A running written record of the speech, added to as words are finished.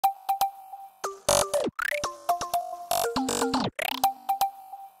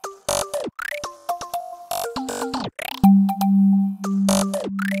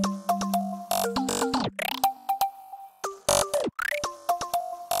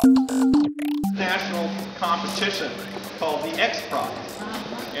national competition called the X Prize.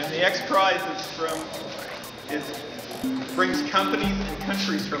 And the X Prize brings companies and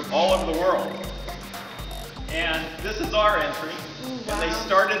countries from all over the world. And this is our entry. And they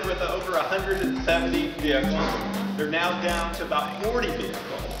started with over 170 vehicles. They're now down to about 40 vehicles.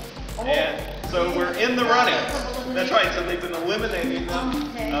 And so we're in the running. That's right, so they've been eliminating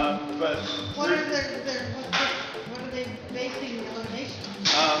them. But what are they basing the elimination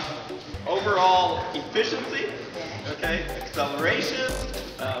on? Overall efficiency, okay, acceleration,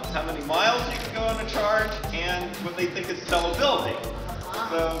 how many miles you can go on a charge, and what they think is sellability.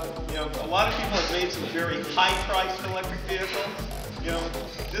 So, you know, a lot of people have made some very high-priced electric vehicles. You know,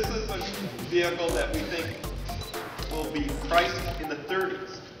 this is a vehicle that we think will be priced in the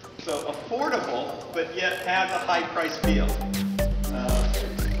 30s. So affordable, but yet has a high-price feel.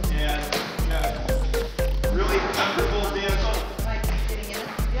 And you know, really comfortable vehicle. Like getting in it?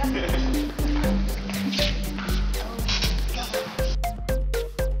 Yeah.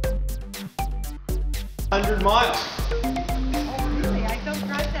 100 miles. Oh, really? I don't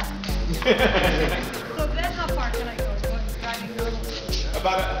drive that. So then how far can I go? Driving normally?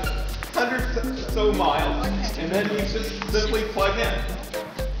 About 100 so miles, Okay. and then you just simply plug in.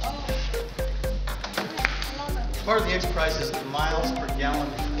 Part of the X Prize is the miles per gallon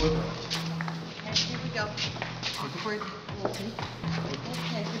equivalent. Okay, here we go. Awkward. Okay,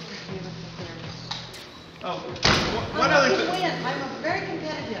 this is beautiful there. Oh, one other thing. I want to win. I'm very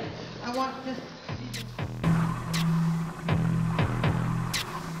competitive. I want this.